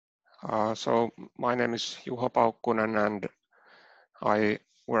So my name is Juho Paukkunen and I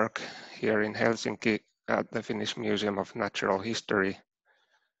work here in Helsinki at the Finnish Museum of Natural History,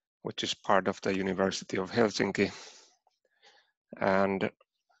 which is part of the University of Helsinki. And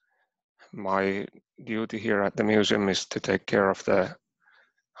my duty here at the museum is to take care of the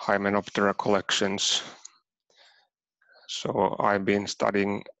Hymenoptera collections. So I've been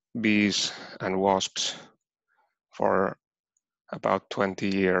studying bees and wasps for about 20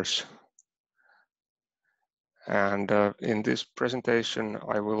 years. And in this presentation,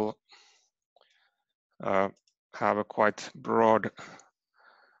 I will have a quite broad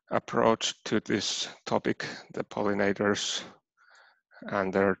approach to this topic, the pollinators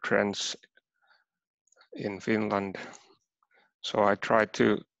and their trends in Finland. So I try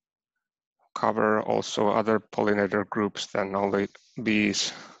to cover also other pollinator groups than only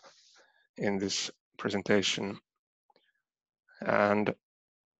bees in this presentation. And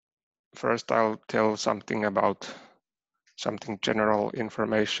first I'll tell something general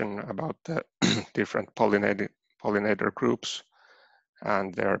information about the different pollinator groups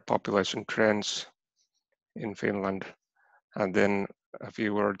and their population trends in Finland. And then a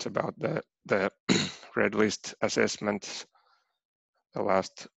few words about the red list assessment. The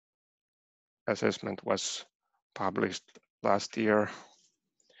last assessment was published last year.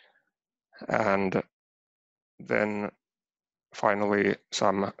 And then finally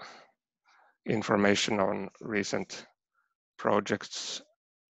some information on recent projects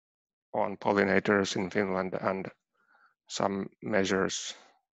on pollinators in Finland and some measures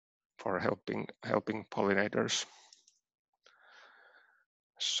for helping pollinators.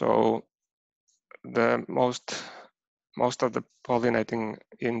 So the most of the pollinating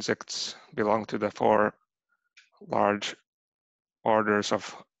insects belong to the 4 large orders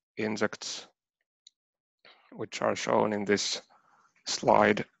of insects, which are shown in this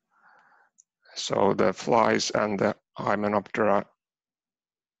slide. So the flies and the Hymenoptera,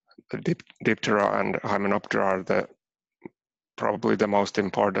 the Diptera and Hymenoptera are probably the most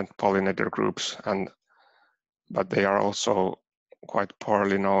important pollinator groups, but they are also quite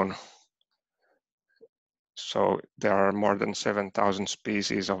poorly known. So there are more than 7,000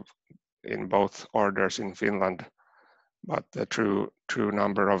 species in both orders in Finland, but the true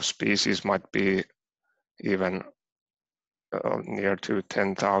number of species might be even near to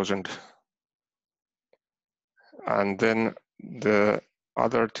 10,000. And then the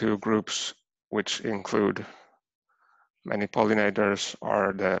other 2 groups, which include many pollinators,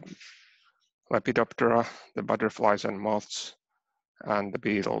 are the Lepidoptera, the butterflies and moths, and the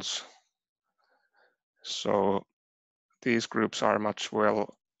beetles. So these groups are much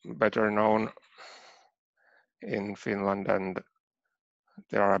better known in Finland, and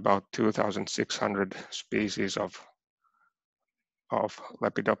there are about 2,600 species of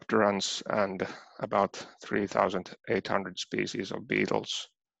Lepidopterans and about 3,800 species of beetles.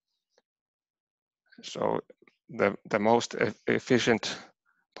 So the most efficient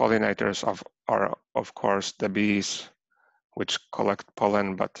pollinators are of course the bees, which collect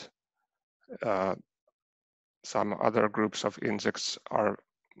pollen, but some other groups of insects are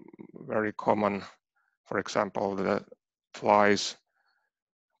very common. For example, the flies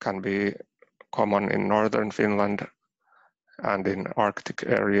can be common in northern Finland and in Arctic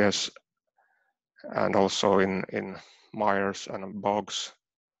areas, and also in mires and bogs,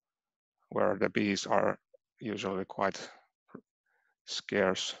 where the bees are usually quite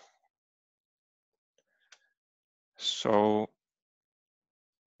scarce. So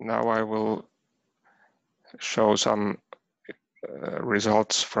now I will show some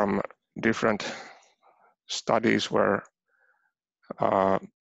results from different studies where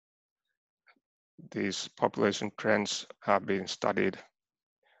these population trends have been studied.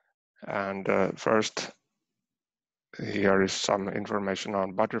 And first, here is some information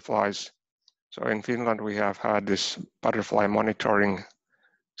on butterflies. So in Finland, we have had this butterfly monitoring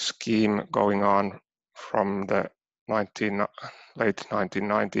scheme going on from the late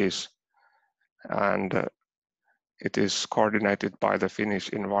 1990s, and it is coordinated by the Finnish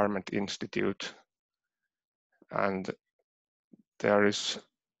Environment Institute. And there is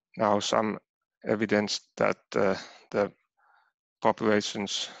now some evidence that the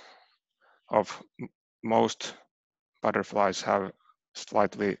populations of most butterflies have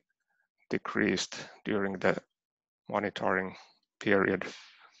slightly decreased during the monitoring period.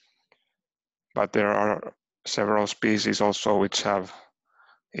 But there are several species also which have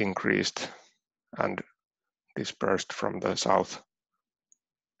increased and dispersed from the south.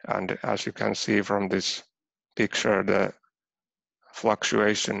 And as you can see from this picture, the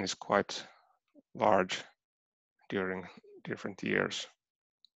fluctuation is quite large during different years.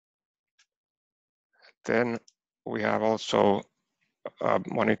 Then we have also a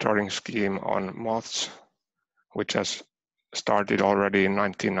monitoring scheme on moths, which has started already in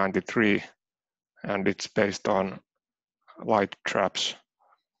 1993, and it's based on light trap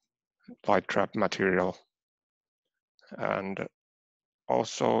material. And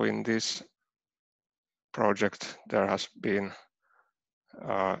also in this project, there has been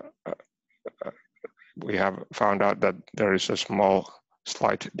we have found out that there is a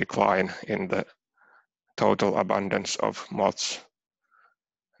slight decline in the total abundance of moths,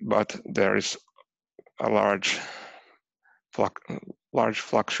 but there is a large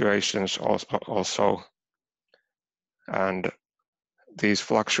fluctuations also, and these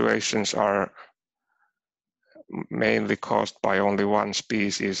fluctuations are mainly caused by only one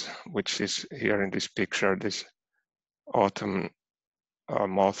species, which is here in this picture, this autumn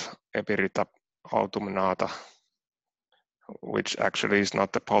moth, Epirita autumnata, which actually is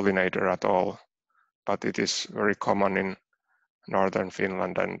not a pollinator at all, but it is very common in northern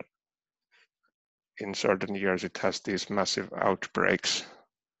Finland, and in certain years it has these massive outbreaks,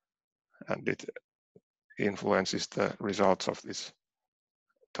 and it influences the results of this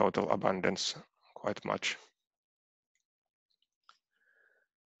total abundance quite much.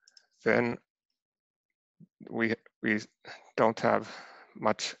 Then we don't have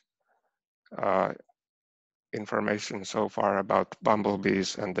much information so far about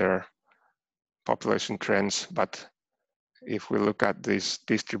bumblebees and their population trends, but if we look at these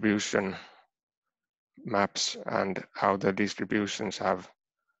distribution maps and how the distributions have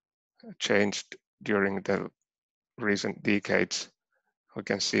changed during the recent decades, we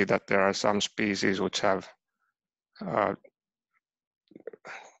can see that there are some species which have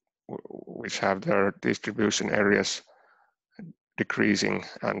their distribution areas decreasing,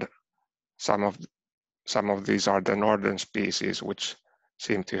 and some of these are the northern species which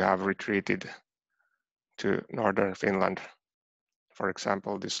seem to have retreated to northern Finland. For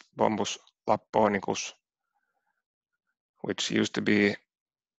example, this Bombus lapponicus, which used to be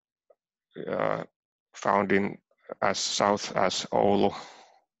found in as south as Oulu.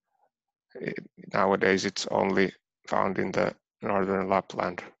 Nowadays it's only found in the northern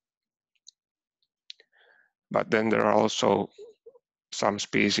Lapland. But then there are also some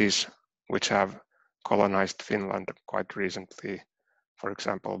species which have colonized Finland quite recently. For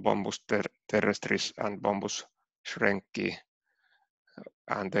example, Bombus terrestris and Bombus schrenki,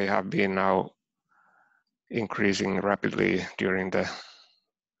 and they have been now increasing rapidly during the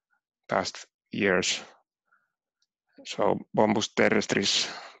past years. So Bombus terrestris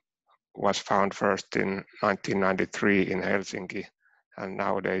was found first in 1993 in Helsinki, and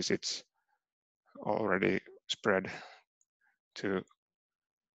nowadays it's already spread to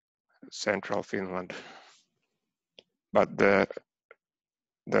central Finland. But the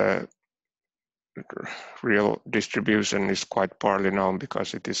real distribution is quite poorly known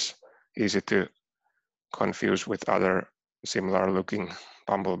because it is easy to confuse with other similar looking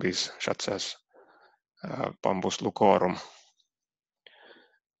bumblebees such as Bombus lucorum.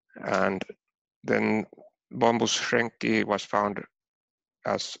 And then Bombus schrenki was found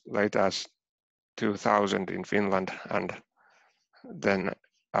as late as 2000 in Finland, and then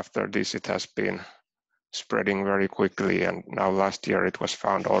after this it has been spreading very quickly, and now last year it was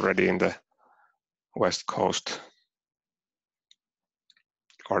found already in the west coast,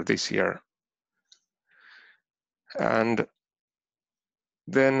 or this year. And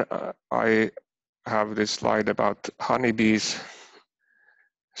then I have this slide about honeybees.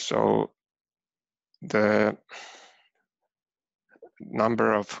 So the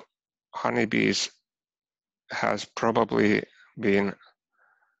number of honeybees has probably been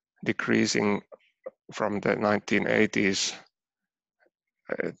decreasing from the 1980s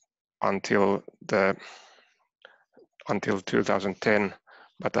until 2010,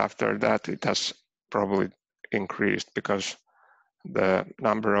 but after that it has probably increased because the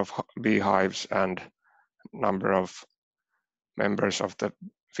number of beehives and number of members of the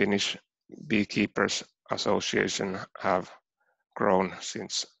Finnish Beekeepers Association have grown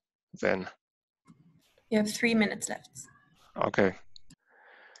since then. You have 3 minutes left. Okay,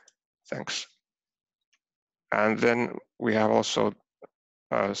 thanks. And then we have also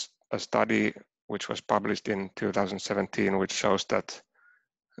a study which was published in 2017, which shows that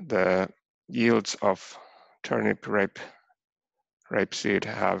the yields of turnip rapeseed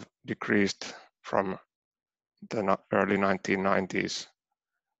have decreased from the early 1990s.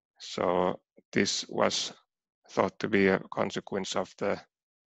 So this was thought to be a consequence of the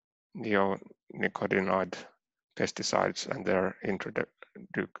neonicotinoid pesticides and their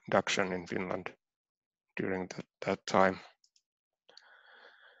introduction in Finland during that time.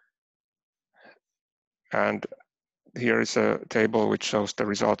 And here is a table which shows the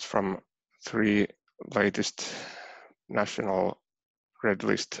results from 3 latest national red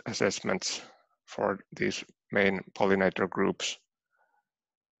list assessments for these main pollinator groups.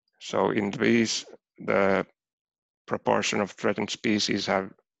 So in these, the proportion of threatened species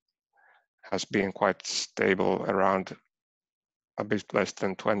has been quite stable, around a bit less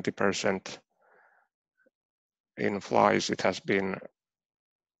than 20%. In flies, it has been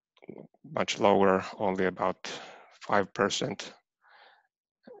much lower, only about 5%.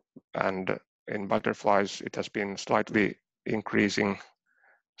 And in butterflies, it has been slightly increasing.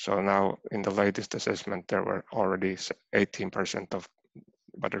 So now in the latest assessment, there were already 18% of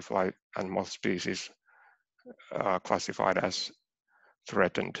butterfly and moth species classified as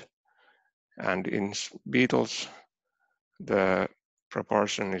threatened. And in beetles, the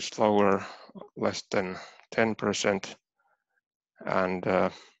proportion is lower, less than 10%. And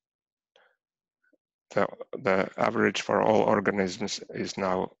the average for all organisms is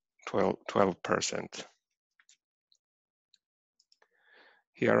now 12%.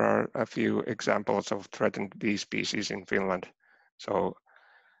 Here are a few examples of threatened bee species in Finland. So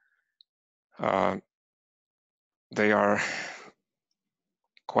they are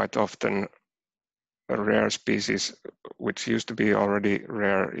quite often a rare species, which used to be already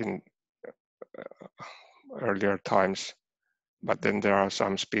rare in earlier times. But then there are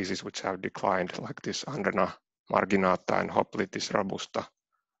some species which have declined, like this Andrena marginata and Hoplitis robusta.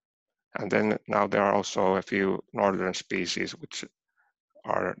 And then now there are also a few northern species which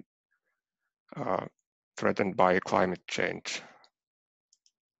are threatened by climate change.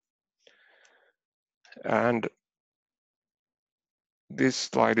 And this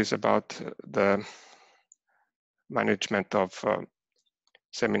slide is about the management of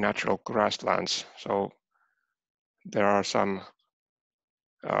semi-natural grasslands. So there are some,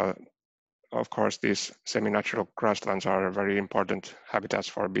 of course, these semi-natural grasslands are very important habitats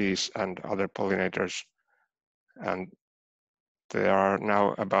for bees and other pollinators. And there are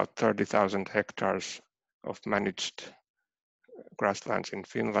now about 30,000 hectares of managed grasslands in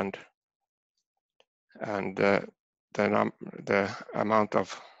Finland. And the amount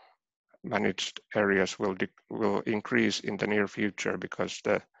of managed areas will increase in the near future, because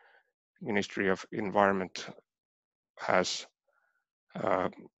the Ministry of Environment has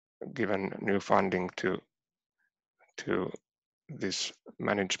given new funding to this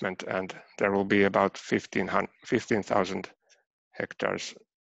management, and there will be about 15,000 hectares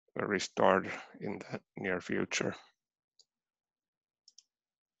restored in the near future.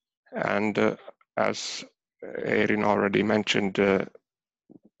 And as Eirin already mentioned,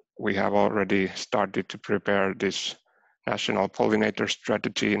 we have already started to prepare this national pollinator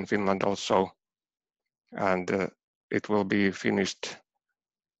strategy in Finland also, and it will be finished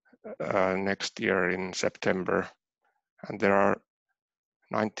next year in September. And there are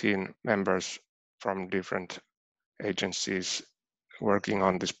 19 members from different agencies working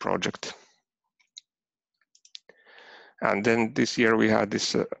on this project. And then this year we had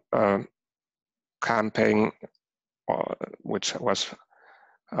this campaign, which was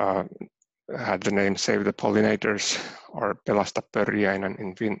had the name Save the Pollinators, or Pelasta pörjäinen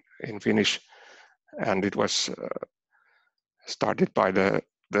in Finnish, and it was started by the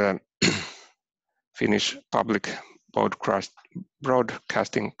Finnish public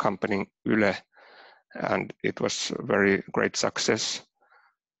broadcasting company Yle, and it was a very great success.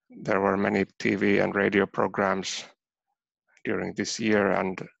 There were many TV and radio programs during this year,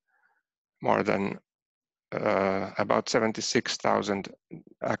 and more than about 76,000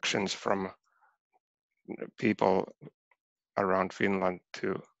 actions from people around Finland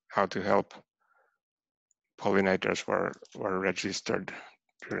to how to help pollinators were registered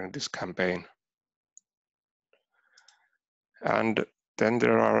during this campaign. And then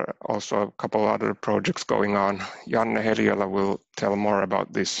there are also a couple other projects going on. Janne Heliölä will tell more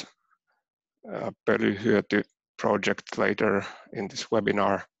about this pölyhyöty project later in this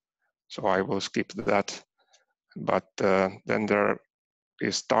webinar, so I will skip that. But then there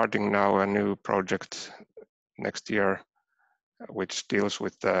is starting now a new project next year, which deals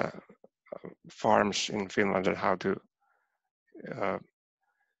with the farms in Finland and how to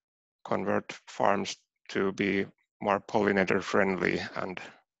convert farms to be more pollinator friendly. And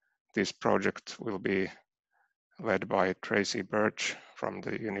this project will be led by Tracy Birch from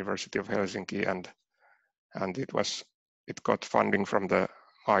the University of Helsinki, and it got funding from the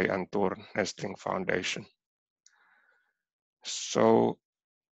Mai and Tur Nestling Foundation. So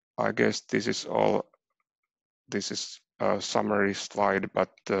I guess this is all. This is a summary slide,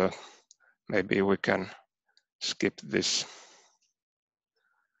 but maybe we can skip this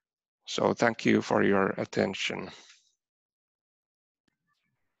So thank you for your attention.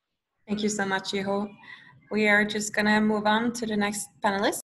 Thank you so much, Juho. We are just gonna move on to the next panelist.